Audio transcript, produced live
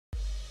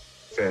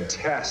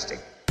Fantastic.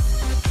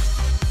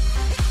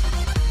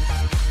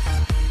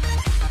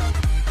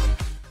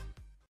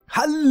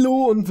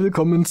 Hallo und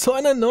willkommen zu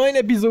einer neuen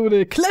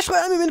Episode Clash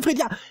Royale mit Winfried.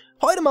 Ja,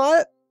 heute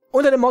mal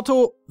unter dem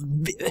Motto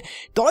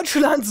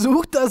Deutschland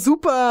sucht das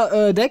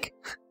super Deck.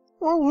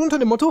 Unter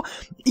dem Motto,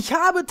 ich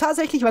habe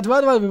tatsächlich, warte,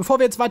 bevor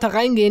wir jetzt weiter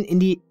reingehen in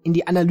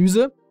die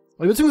Analyse,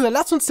 beziehungsweise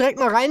lasst uns direkt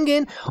mal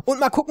reingehen und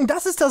mal gucken,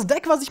 das ist das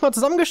Deck, was ich mal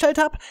zusammengestellt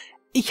habe.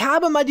 Ich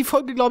habe mal die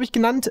Folge, glaube ich,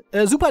 genannt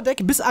Super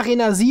Deck bis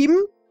Arena 7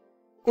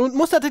 und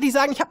muss tatsächlich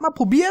sagen, ich habe mal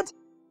probiert,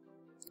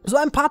 so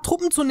ein paar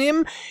Truppen zu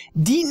nehmen,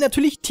 die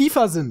natürlich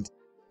tiefer sind.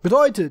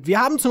 Bedeutet, wir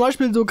haben zum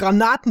Beispiel so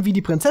Granaten wie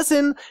die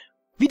Prinzessin,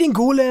 wie den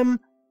Golem,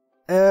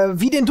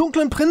 wie den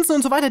dunklen Prinzen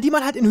und so weiter, die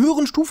man halt in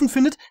höheren Stufen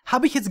findet,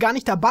 habe ich jetzt gar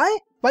nicht dabei,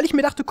 weil ich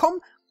mir dachte,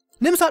 komm,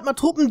 nimmst halt mal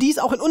Truppen, die es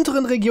auch in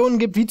unteren Regionen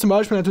gibt, wie zum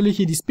Beispiel natürlich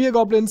hier die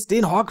Spear-Goblins,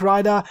 den Hawk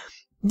Rider,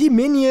 die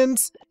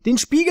Minions, den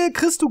Spiegel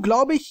kriegst du,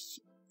 glaube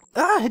ich,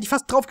 hätte ich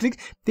fast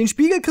draufgeklickt, den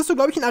Spiegel kriegst du,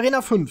 glaube ich, in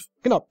Arena 5.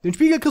 Genau, den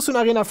Spiegel kriegst du in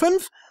Arena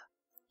 5.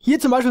 Hier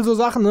zum Beispiel so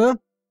Sachen, ne,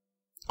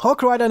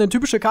 Hawk Rider, eine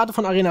typische Karte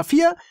von Arena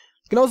 4,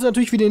 genauso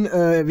natürlich wie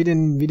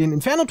den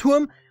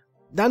Inferno-Turm.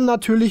 Dann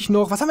natürlich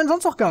noch, was haben wir denn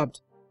sonst noch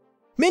gehabt?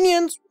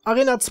 Minions,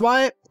 Arena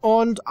 2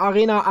 und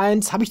Arena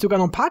 1 habe ich sogar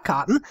noch ein paar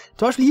Karten.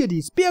 Zum Beispiel hier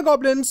die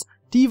Spear-Goblins,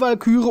 die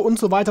Valkyrie und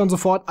so weiter und so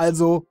fort.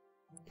 Also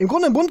im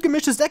Grunde ein bunt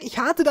gemischtes Deck. Ich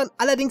hatte dann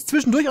allerdings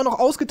zwischendurch auch noch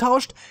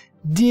ausgetauscht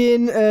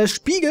den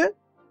Spiegel.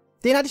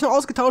 Den hatte ich noch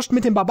ausgetauscht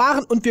mit den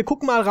Barbaren und wir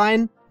gucken mal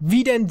rein,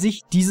 wie denn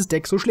sich dieses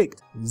Deck so schlägt.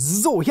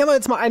 So, hier haben wir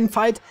jetzt mal einen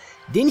Fight,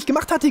 den ich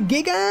gemacht hatte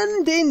gegen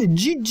den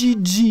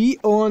GGG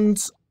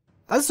und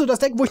das ist so das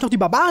Deck, wo ich noch die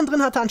Barbaren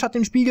drin hatte, anstatt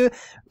den Spiegel.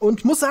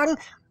 Und muss sagen,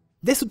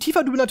 desto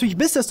tiefer du natürlich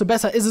bist, desto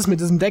besser ist es mit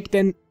diesem Deck,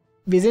 denn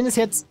wir sehen es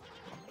jetzt,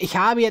 ich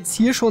habe jetzt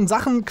hier schon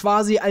Sachen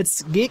quasi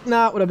als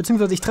Gegner oder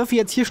beziehungsweise ich treffe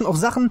jetzt hier schon auf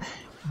Sachen,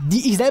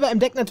 die ich selber im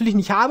Deck natürlich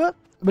nicht habe,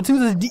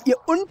 beziehungsweise die ihr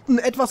unten,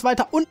 etwas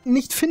weiter unten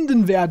nicht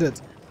finden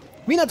werdet.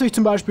 Wie natürlich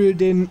zum Beispiel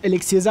den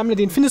Elixiersammler,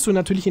 den findest du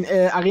natürlich in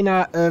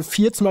Arena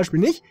 4 zum Beispiel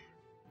nicht.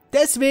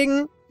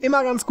 Deswegen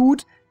immer ganz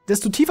gut,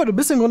 desto tiefer du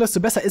bist im Grunde, desto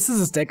besser ist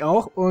dieses Deck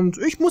auch. Und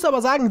ich muss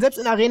aber sagen, selbst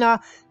in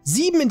Arena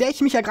 7, in der ich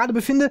mich ja gerade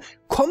befinde,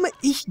 komme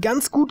ich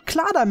ganz gut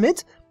klar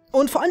damit.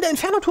 Und vor allem der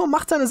Inferno-Turm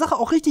macht seine Sache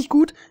auch richtig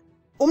gut,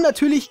 um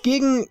natürlich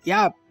gegen,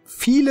 ja,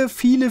 viele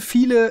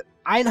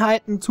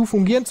Einheiten zu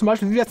fungieren. Zum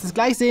Beispiel, wie wir jetzt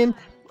gleich sehen,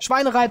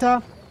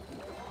 Schweinereiter.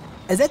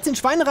 Er setzt den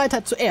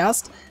Schweinereiter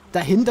zuerst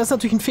dahin, das ist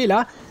natürlich ein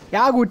Fehler.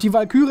 Ja gut, die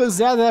Valkyrie ist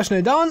sehr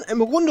schnell down.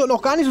 Im Runde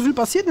noch gar nicht so viel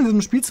passiert in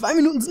diesem Spiel. 2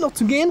 Minuten sind noch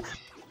zu gehen.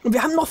 Und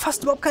wir haben noch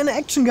fast überhaupt keine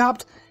Action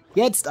gehabt.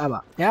 Jetzt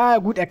aber. Ja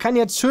gut, er kann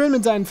jetzt schön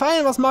mit seinen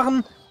Pfeilen was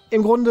machen.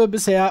 Im Grunde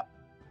bisher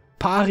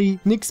pari,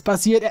 nichts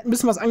passiert. Er hat ein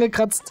bisschen was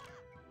angekratzt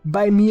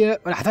bei mir.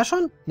 Oder hat er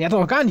schon? Ne, hat er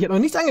noch gar nicht. Er hat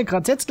noch nichts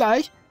angekratzt. Jetzt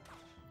gleich.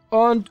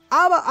 Und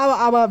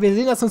aber, wir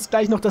sehen das uns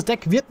gleich noch. Das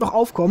Deck wird noch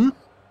aufkommen.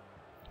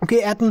 Okay,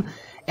 er hat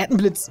einen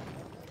Blitz.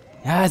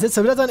 Ja, er setzt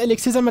da wieder seinen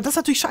Elixiersammler. Das ist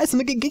natürlich scheiße.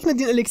 Ne? Gegner,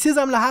 die einen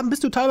Elixiersammler haben,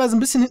 bist du teilweise ein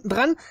bisschen hinten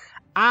dran.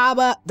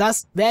 Aber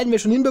das werden wir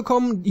schon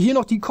hinbekommen. Hier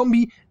noch die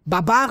Kombi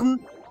Barbaren,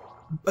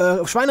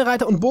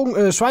 Schweinereiter und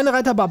Bogen,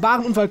 Schweinereiter,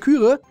 Barbaren und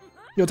Valkyrie.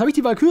 Jetzt habe ich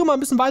die Valkyrie mal ein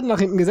bisschen weiter nach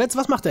hinten gesetzt.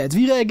 Was macht er jetzt?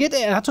 Wie reagiert er?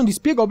 Er hat schon die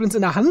Spear-Goblins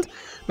in der Hand.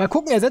 Mal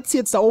gucken, er setzt sie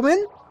jetzt da oben hin.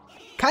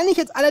 Kann ich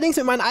jetzt allerdings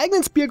mit meinen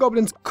eigenen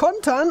Spear-Goblins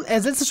kontern.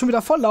 Er setzt es schon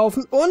wieder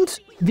volllaufen.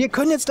 Und wir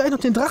können jetzt gleich noch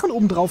den Drachen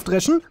oben drauf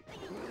dreschen.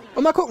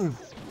 Und mal gucken.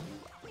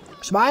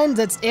 Schwein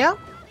setzt er.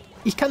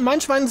 Ich kann mein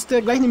Schwein jetzt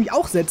gleich nämlich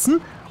auch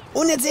setzen.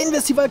 Und jetzt sehen wir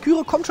es, die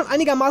Valkyrie kommt schon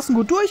einigermaßen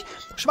gut durch.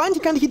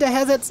 Schweinchen kann ich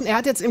hinterher setzen. Er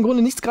hat jetzt im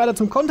Grunde nichts gerade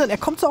zum Kontern. Er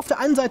kommt so auf der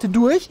einen Seite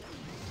durch.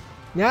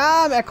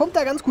 Ja, er kommt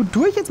da ganz gut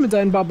durch jetzt mit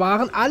seinen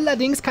Barbaren.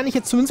 Allerdings kann ich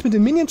jetzt zumindest mit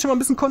den Minions schon mal ein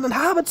bisschen kontern.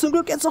 Aber zum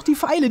Glück jetzt noch die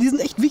Pfeile, die sind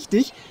echt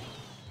wichtig.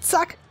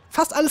 Zack,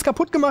 fast alles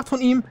kaputt gemacht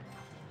von ihm.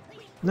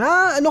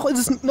 Na, noch ist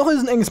es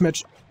ein enges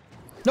Match.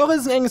 Noch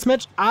ist es ein enges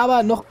Match,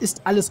 aber noch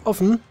ist alles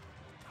offen.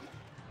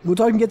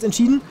 Wozu habe ich mich jetzt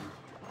entschieden?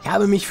 Ich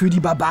habe mich für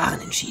die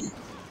Barbaren entschieden.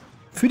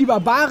 Für die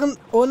Barbaren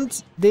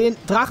und den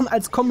Drachen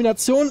als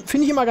Kombination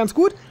finde ich immer ganz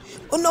gut.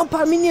 Und noch ein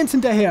paar Minions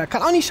hinterher.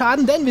 Kann auch nicht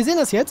schaden, denn wir sehen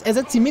das jetzt. Er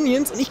setzt die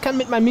Minions und ich kann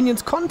mit meinen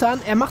Minions kontern.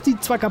 Er macht die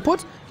zwar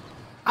kaputt,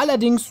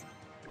 allerdings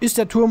ist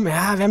der Turm,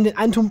 ja, wir haben den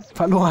einen Turm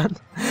verloren.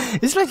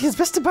 Ist vielleicht das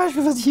beste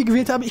Beispiel, was ich hier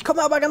gewählt habe. Ich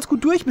komme aber ganz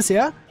gut durch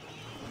bisher.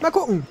 Mal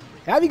gucken.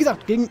 Ja, wie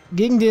gesagt,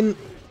 gegen den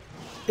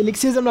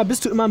Elixiersammler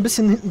bist du immer ein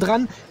bisschen hinten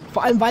dran.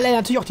 Vor allem, weil er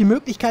natürlich auch die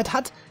Möglichkeit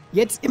hat,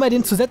 jetzt immer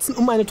den zu setzen,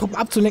 um meine Truppen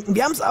abzulenken.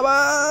 Wir haben es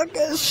aber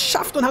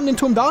geschafft und haben den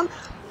Turm down.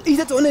 Ich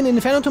setze unten den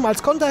Inferno-Turm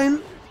als Konter hin.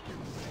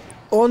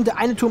 Und der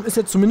eine Turm ist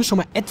jetzt zumindest schon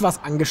mal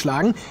etwas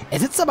angeschlagen. Er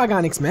sitzt aber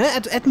gar nichts mehr.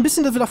 Er hat ein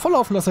bisschen das wieder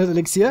volllaufen lassen, das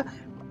Elixier.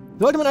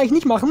 Sollte man eigentlich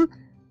nicht machen.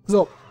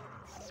 So.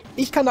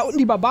 Ich kann da unten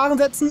die Barbaren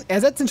setzen. Er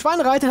setzt den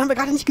Schweinereiter, den haben wir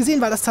gerade nicht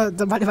gesehen,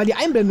 weil die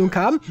Einblendung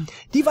kam.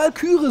 Die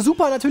Valkyrie,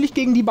 super natürlich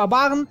gegen die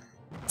Barbaren.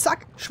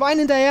 Zack, Schwein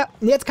hinterher.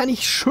 Und jetzt kann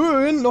ich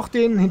schön noch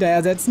den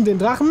hinterher setzen, den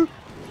Drachen.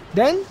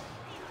 Denn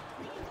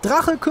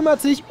Drache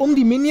kümmert sich um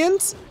die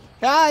Minions.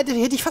 Ja, hätte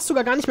ich fast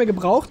sogar gar nicht mehr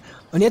gebraucht.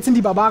 Und jetzt sind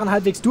die Barbaren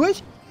halbwegs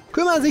durch.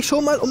 Kümmern sich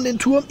schon mal um den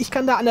Turm. Ich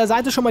kann da an der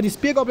Seite schon mal die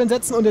Spear-Goblin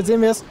setzen und jetzt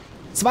sehen wir es.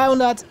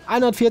 200,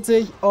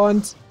 140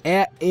 und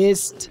er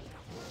ist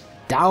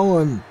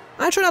down.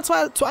 Ein schöner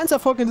 2:1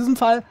 Erfolg in diesem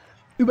Fall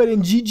über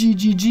den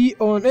GGGG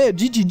und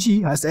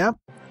GGG heißt er.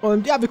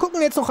 Und ja, wir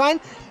gucken jetzt noch rein.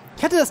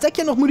 Ich hatte das Deck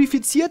ja noch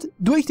modifiziert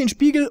durch den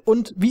Spiegel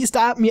und wie es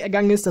da mir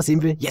ergangen ist, das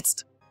sehen wir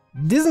jetzt.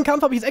 Diesen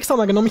Kampf habe ich jetzt extra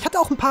mal genommen. Ich hatte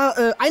auch ein paar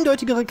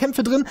eindeutigere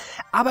Kämpfe drin,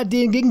 aber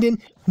gegen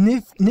den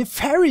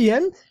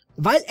Nefarian,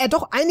 weil er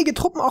doch einige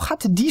Truppen auch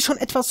hatte, die schon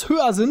etwas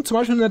höher sind. Zum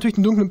Beispiel natürlich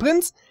den dunklen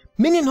Prinz.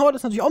 Minion Horde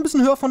ist natürlich auch ein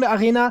bisschen höher von der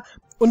Arena.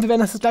 Und wir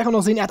werden das jetzt gleich auch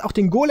noch sehen, er hat auch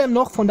den Golem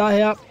noch, von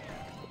daher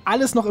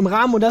alles noch im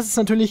Rahmen. Und das ist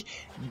natürlich,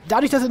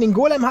 dadurch, dass er den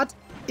Golem hat,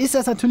 ist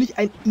das natürlich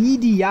ein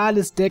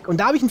ideales Deck. Und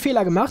da habe ich einen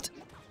Fehler gemacht.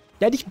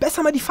 Da hätte ich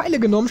besser mal die Pfeile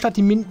genommen, statt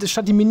die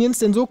Minions,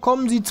 denn so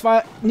kommen sie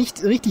zwar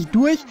nicht richtig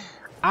durch,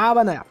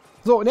 aber naja.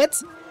 So, und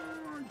jetzt,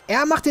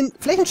 er macht den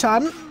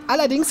Flächenschaden,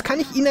 allerdings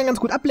kann ich ihn dann ganz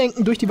gut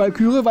ablenken durch die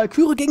Valkyrie.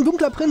 Valkyrie gegen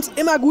dunkler Prinz,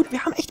 immer gut.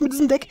 Wir haben echt mit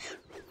diesem Deck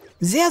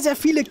sehr, sehr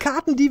viele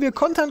Karten, die wir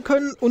kontern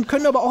können und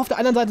können aber auch auf der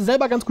anderen Seite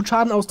selber ganz gut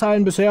Schaden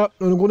austeilen. Bisher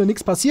im Grunde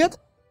nichts passiert.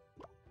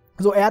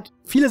 So, er hat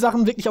viele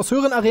Sachen wirklich aus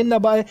höheren Arenen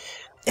dabei.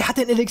 Er hat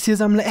den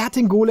Elixiersammler, er hat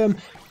den Golem,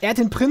 er hat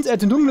den Prinz, er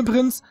hat den dunklen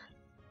Prinz.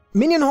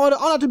 Minion Horde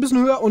auch natürlich ein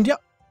bisschen höher und ja.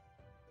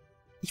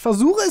 Ich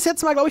versuche es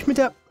jetzt mal, glaube ich, mit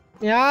der...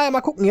 Ja,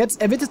 mal gucken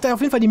jetzt. Er wird jetzt da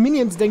auf jeden Fall die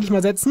Minions, denke ich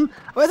mal, setzen.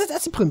 Aber er setzt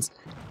erst den Prinz.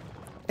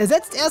 Er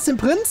setzt erst den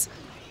Prinz,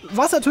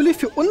 was natürlich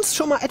für uns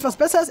schon mal etwas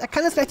besser ist. Er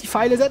kann jetzt gleich die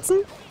Pfeile setzen.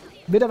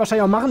 Wird er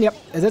wahrscheinlich auch machen. Ja,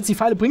 er setzt die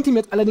Pfeile, bringt ihm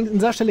jetzt allerdings an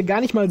dieser Stelle gar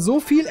nicht mal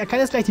so viel. Er kann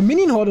jetzt gleich die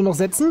Minion Horde noch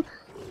setzen.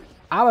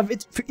 Aber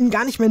wird für ihn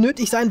gar nicht mehr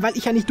nötig sein, weil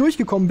ich ja nicht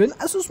durchgekommen bin.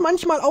 Also es ist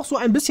manchmal auch so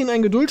ein bisschen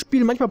ein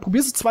Geduldsspiel. Manchmal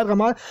probierst du es 2-3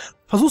 Mal,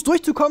 versuchst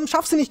durchzukommen,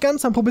 schaffst du nicht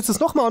ganz, dann probierst du es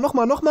nochmal und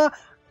nochmal und nochmal.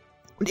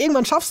 Und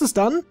irgendwann schaffst du es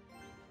dann.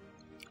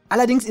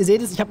 Allerdings, ihr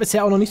seht es, ich habe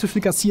bisher auch noch nicht so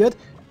viel kassiert.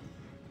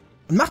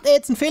 Macht er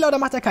jetzt einen Fehler oder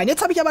macht er keinen?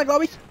 Jetzt habe ich aber,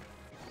 glaube ich...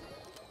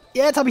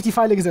 Ja, jetzt habe ich die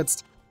Pfeile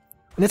gesetzt.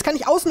 Und jetzt kann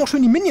ich außen noch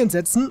schön die Minions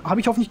setzen. Habe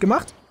ich hoffentlich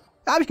gemacht?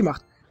 Ja, habe ich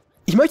gemacht.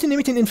 Ich möchte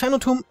nämlich den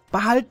Inferno-Turm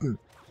behalten.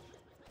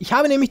 Ich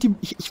habe nämlich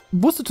ich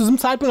wusste zu diesem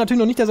Zeitpunkt natürlich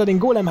noch nicht, dass er den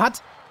Golem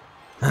hat.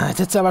 Jetzt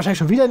setzt er wahrscheinlich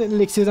schon wieder den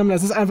Elixiersammler.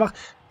 Das ist einfach...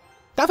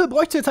 Dafür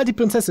bräuchte jetzt halt die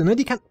Prinzessin, ne?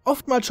 Die kann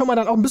oftmals schon mal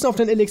dann auch ein bisschen auf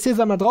den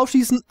Elixiersammler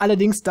draufschießen.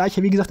 Allerdings, da ich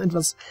ja wie gesagt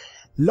etwas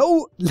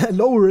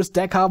loweres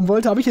Deck haben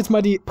wollte, habe ich jetzt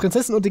mal die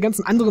Prinzessin und die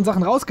ganzen anderen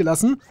Sachen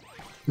rausgelassen.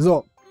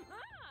 So.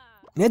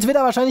 Jetzt wird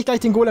er wahrscheinlich gleich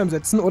den Golem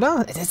setzen,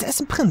 oder? Er setzt erst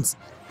den Prinz.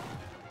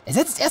 Er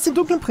setzt erst den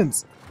dunklen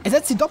Prinz. Er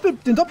setzt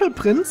den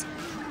Doppelprinz.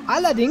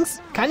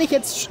 Allerdings kann ich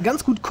jetzt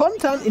ganz gut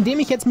kontern, indem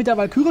ich jetzt mit der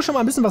Valkyrie schon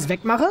mal ein bisschen was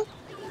wegmache.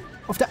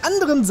 Auf der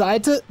anderen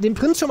Seite den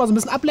Prinz schon mal so ein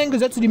bisschen ablenke,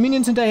 setze die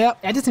Minions hinterher.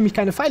 Er hat jetzt nämlich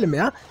keine Pfeile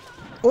mehr.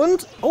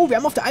 Und, oh, wir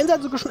haben auf der einen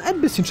Seite sogar schon ein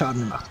bisschen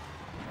Schaden gemacht.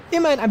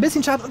 Immerhin ein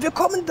bisschen Schaden und wir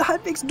kommen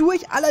halbwegs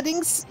durch.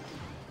 Allerdings,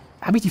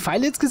 habe ich die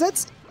Pfeile jetzt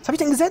gesetzt? Was habe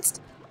ich denn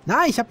gesetzt?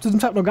 Nein, ich habe zu diesem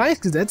Zeitpunkt noch gar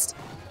nichts gesetzt.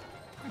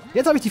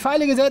 Jetzt habe ich die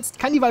Pfeile gesetzt,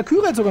 kann die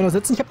Valkyrie jetzt sogar noch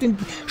setzen. Ich habe den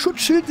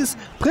Schutzschild des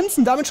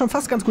Prinzen damit schon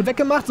fast ganz gut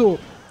weggemacht. So,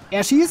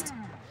 er schießt.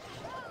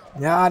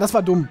 Ja, das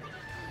war dumm.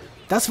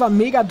 Das war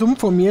mega dumm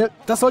von mir.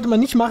 Das sollte man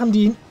nicht machen,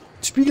 die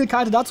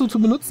Spiegelkarte dazu zu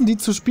benutzen, die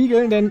zu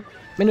spiegeln. Denn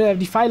wenn er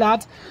die Pfeile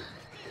hat,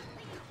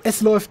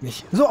 es läuft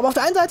nicht. So, aber auf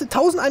der einen Seite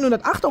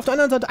 1108, auf der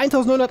anderen Seite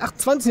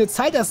 1928. Jetzt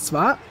zahlt er es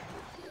zwar,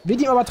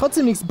 wird ihm aber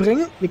trotzdem nichts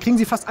bringen. Wir kriegen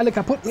sie fast alle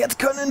kaputt. Und jetzt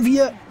können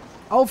wir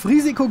auf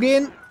Risiko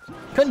gehen.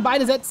 Können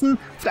beide setzen.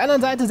 Auf der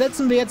anderen Seite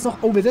setzen wir jetzt noch...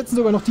 Oh, wir setzen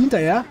sogar noch die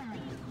hinterher.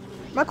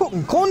 Mal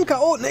gucken.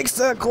 Kronen-K.O.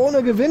 Nächste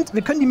Krone gewinnt.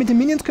 Wir können die mit den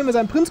Minions, können wir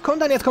seinen Prinz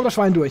kontern. Jetzt kommt das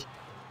Schwein durch.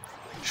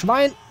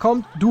 Schwein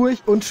kommt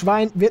durch und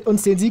Schwein wird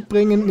uns den Sieg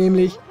bringen,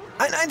 nämlich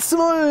ein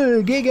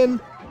 1:0 gegen...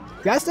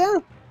 Wie heißt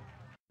der?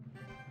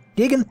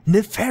 Gegen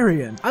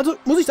Nefarian. Also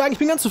muss ich sagen, ich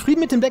bin ganz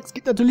zufrieden mit dem Deck. Es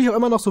gibt natürlich auch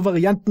immer noch so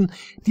Varianten,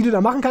 die du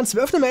da machen kannst.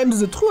 Wir öffnen mal eben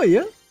diese Truhe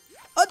hier.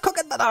 Und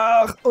gucken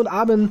danach. Und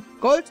haben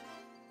Gold.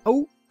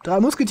 Oh,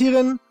 3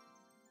 Musketierinnen.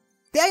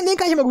 Den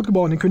kann ich immer gut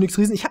gebrauchen, den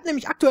Königsriesen. Ich habe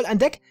nämlich aktuell ein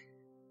Deck.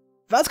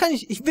 Was kann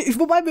ich...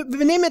 wobei,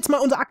 wir nehmen jetzt mal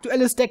unser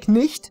aktuelles Deck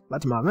nicht.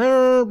 Warte mal.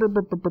 Wir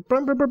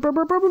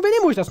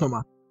nehmen ruhig das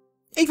nochmal.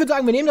 Ich würde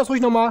sagen, wir nehmen das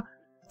ruhig nochmal.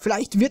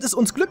 Vielleicht wird es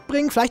uns Glück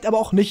bringen, vielleicht aber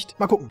auch nicht.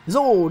 Mal gucken.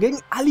 So, gegen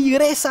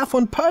Alireza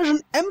von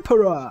Persian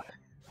Emperor.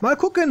 Mal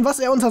gucken, was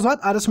er uns so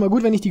hat. Ah, das ist schon mal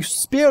gut, wenn ich die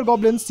Spear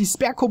Goblins, die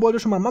Spear Kobolde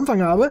schon mal am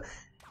Anfang habe.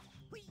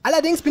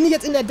 Allerdings bin ich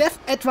jetzt in der Dev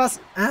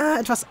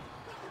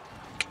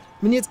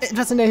bin jetzt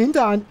etwas in der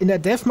Hinterhand in der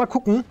Dev. Mal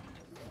gucken.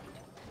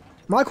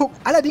 Mal gucken.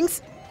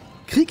 Allerdings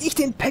kriege ich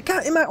den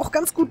Packer immer auch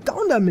ganz gut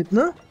down damit,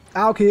 ne?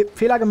 Ah, okay.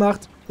 Fehler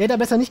gemacht. Den hätte er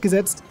besser nicht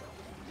gesetzt.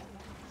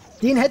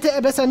 Den hätte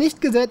er besser nicht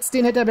gesetzt.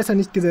 Den hätte er besser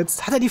nicht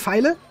gesetzt. Hat er die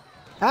Pfeile?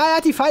 Ah, er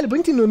hat die Pfeile.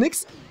 Bringt ihm nur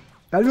nichts.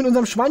 Weil wir in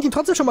unserem Schweinchen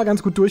trotzdem schon mal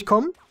ganz gut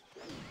durchkommen.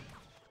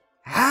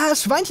 Ah,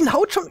 das Schweinchen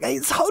haut schon...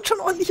 Es haut schon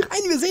ordentlich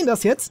rein. Wir sehen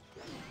das jetzt.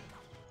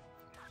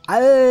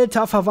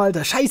 Alter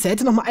Verwalter. Scheiße, er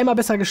hätte noch mal einmal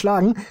besser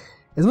geschlagen.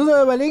 Jetzt muss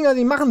man überlegen, was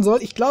ich machen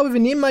soll. Ich glaube, wir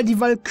nehmen mal die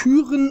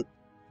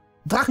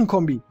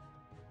Valkyren-Drachenkombi.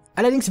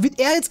 Allerdings wird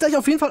er jetzt gleich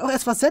auf jeden Fall auch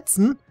erst was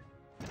setzen.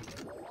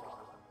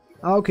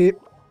 Ah, okay.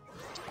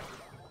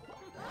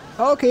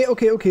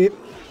 Okay.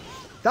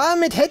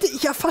 Damit hätte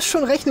ich ja fast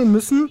schon rechnen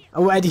müssen.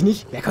 Aber hätte ich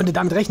nicht. Wer könnte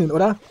damit rechnen,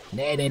 oder?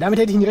 Nee, damit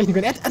hätte ich nicht rechnen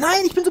können.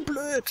 Nein, ich bin so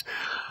blöd.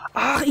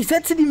 Ach, ich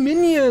setze die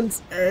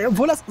Minions.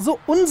 Obwohl das so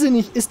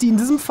unsinnig ist, die in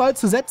diesem Fall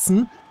zu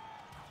setzen.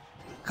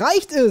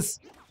 Reicht es?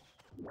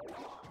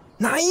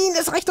 Nein,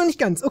 es reicht noch nicht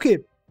ganz.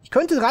 Okay, ich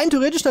könnte rein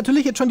theoretisch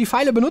natürlich jetzt schon die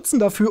Pfeile benutzen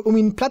dafür, um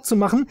ihn platt zu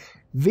machen.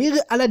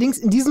 Wäre allerdings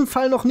in diesem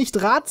Fall noch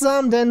nicht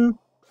ratsam, denn...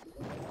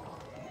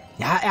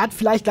 Ja, er hat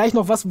vielleicht gleich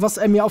noch was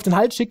er mir auf den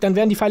Hals schickt, dann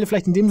wären die Pfeile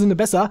vielleicht in dem Sinne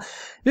besser.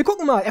 Wir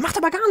gucken mal, er macht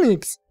aber gar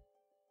nichts.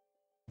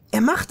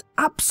 Er macht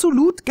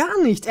absolut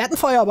gar nichts. Er hat einen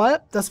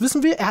Feuerball, das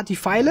wissen wir, er hat die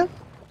Pfeile,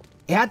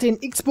 er hat den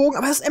X-Bogen,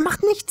 aber er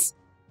macht nichts.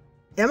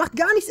 Er macht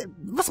gar nichts.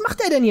 Was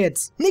macht er denn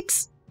jetzt?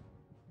 Nix.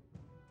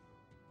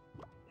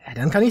 Ja,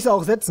 dann kann ich es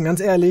auch setzen, ganz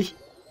ehrlich.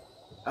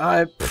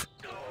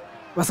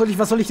 Was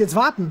soll ich jetzt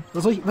warten?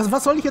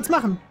 Was soll ich jetzt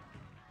machen?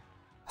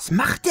 Was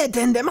macht der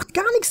denn? Der macht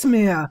gar nichts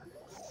mehr.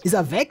 Ist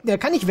er weg? Der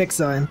kann nicht weg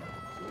sein.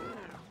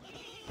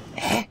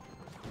 Hä?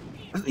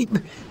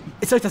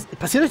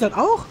 Passiert euch das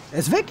auch? Er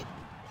ist weg?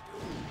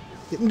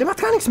 Der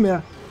macht gar nichts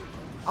mehr.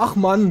 Ach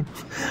Mann.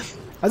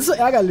 Das ist so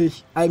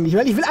ärgerlich eigentlich,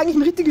 weil ich will eigentlich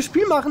ein richtiges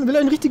Spiel machen, will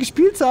euch ein richtiges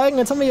Spiel zeigen.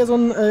 Jetzt haben wir hier so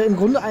einen, im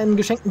Grunde einen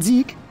geschenkten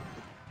Sieg.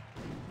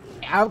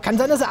 Ja, kann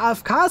sein, dass er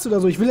AFK ist oder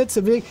so. Ich will jetzt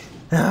den Weg...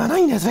 Ja,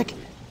 nein, der ist weg.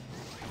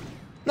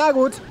 Na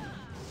gut.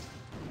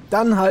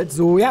 Dann halt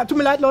so. Ja, tut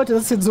mir leid, Leute,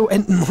 dass es jetzt so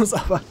enden muss,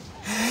 aber...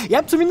 Ihr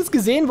habt zumindest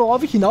gesehen,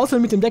 worauf ich hinaus will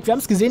mit dem Deck. Wir haben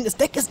es gesehen, das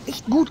Deck ist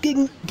echt gut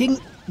gegen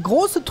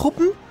große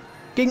Truppen,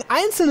 gegen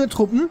einzelne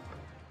Truppen.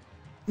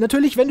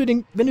 Natürlich, wenn du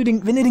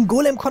den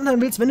Golem kontern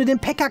willst, wenn du den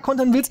P.E.K.K.A.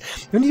 kontern willst,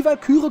 wenn du die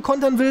Valkyrie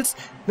kontern willst,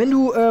 wenn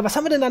du, was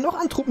haben wir denn da noch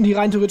an Truppen, die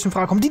rein theoretisch in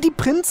Frage kommen? Die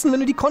Prinzen,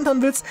 wenn du die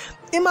kontern willst,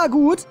 immer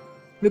gut.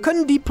 Wir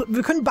können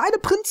beide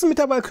Prinzen mit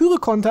der Valkyrie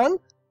kontern.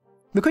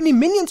 Wir können die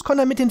Minions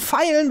kontern mit den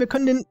Pfeilen, wir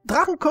können den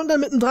Drachen kontern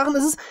mit dem Drachen.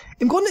 Das ist,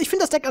 im Grunde, ich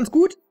finde das Deck ganz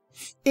gut.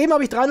 Eben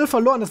habe ich 3-0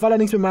 verloren, das war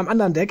allerdings mit meinem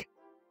anderen Deck.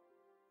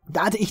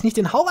 Da hatte ich nicht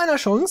den Hauch einer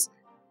Chance.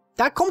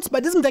 Da kommt es bei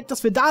diesem Deck,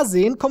 das wir da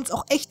sehen, kommt es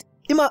auch echt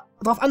immer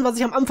drauf an, was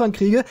ich am Anfang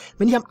kriege.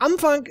 Wenn ich am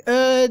Anfang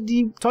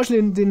zum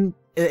Beispiel den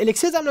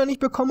Elixiersammler nicht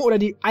bekomme oder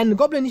die einen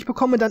Goblin nicht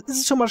bekomme, dann ist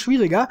es schon mal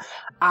schwieriger.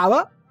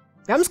 Aber,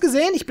 wir haben es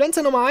gesehen, ich blende es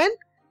ja nochmal ein.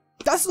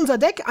 Das ist unser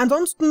Deck,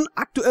 ansonsten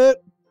aktuell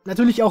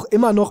natürlich auch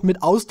immer noch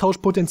mit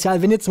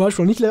Austauschpotenzial, wenn ihr zum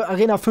Beispiel noch nicht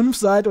Arena 5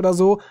 seid oder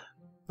so.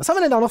 Was haben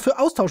wir denn da noch für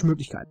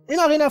Austauschmöglichkeiten? In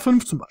Arena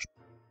 5 zum Beispiel.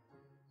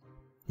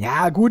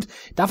 Ja, gut,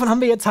 davon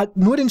haben wir jetzt halt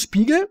nur den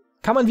Spiegel.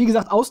 Kann man, wie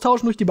gesagt,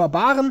 austauschen durch die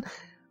Barbaren.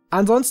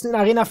 Ansonsten in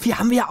Arena 4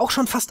 haben wir ja auch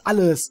schon fast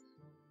alles.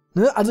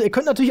 Ne? Also ihr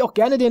könnt natürlich auch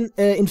gerne den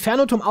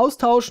Infernoturm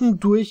austauschen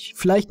durch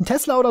vielleicht einen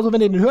Tesla oder so,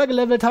 wenn ihr den höher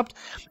gelevelt habt.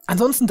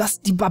 Ansonsten,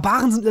 die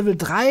Barbaren sind Level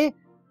 3.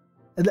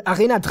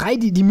 Arena 3,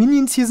 die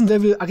Minions hier sind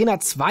Level Arena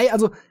 2.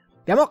 Also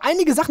wir haben auch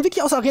einige Sachen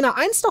wirklich aus Arena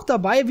 1 noch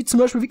dabei, wie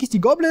zum Beispiel wirklich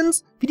die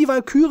Goblins, wie die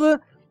Valkyrie.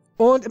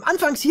 Und im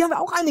Anfangs hier haben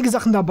wir auch einige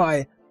Sachen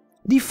dabei.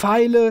 Die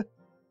Pfeile,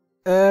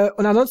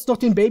 und ansonsten noch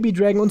den Baby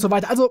Dragon und so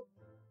weiter. Also,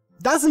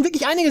 da sind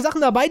wirklich einige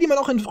Sachen dabei, die man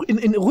auch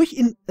ruhig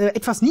in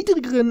etwas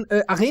niedrigeren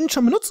Arenen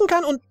schon benutzen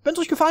kann. Und wenn es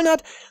euch gefallen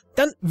hat,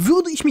 dann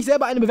würde ich mich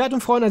selber eine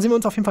Bewertung freuen. Dann sehen wir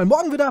uns auf jeden Fall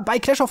morgen wieder bei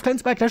Clash of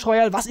Clans, bei Clash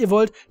Royale, was ihr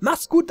wollt.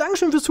 Macht's gut,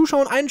 Dankeschön fürs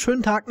Zuschauen, einen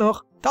schönen Tag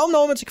noch. Daumen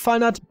nach oben, wenn es euch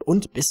gefallen hat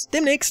und bis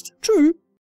demnächst. Tschüss.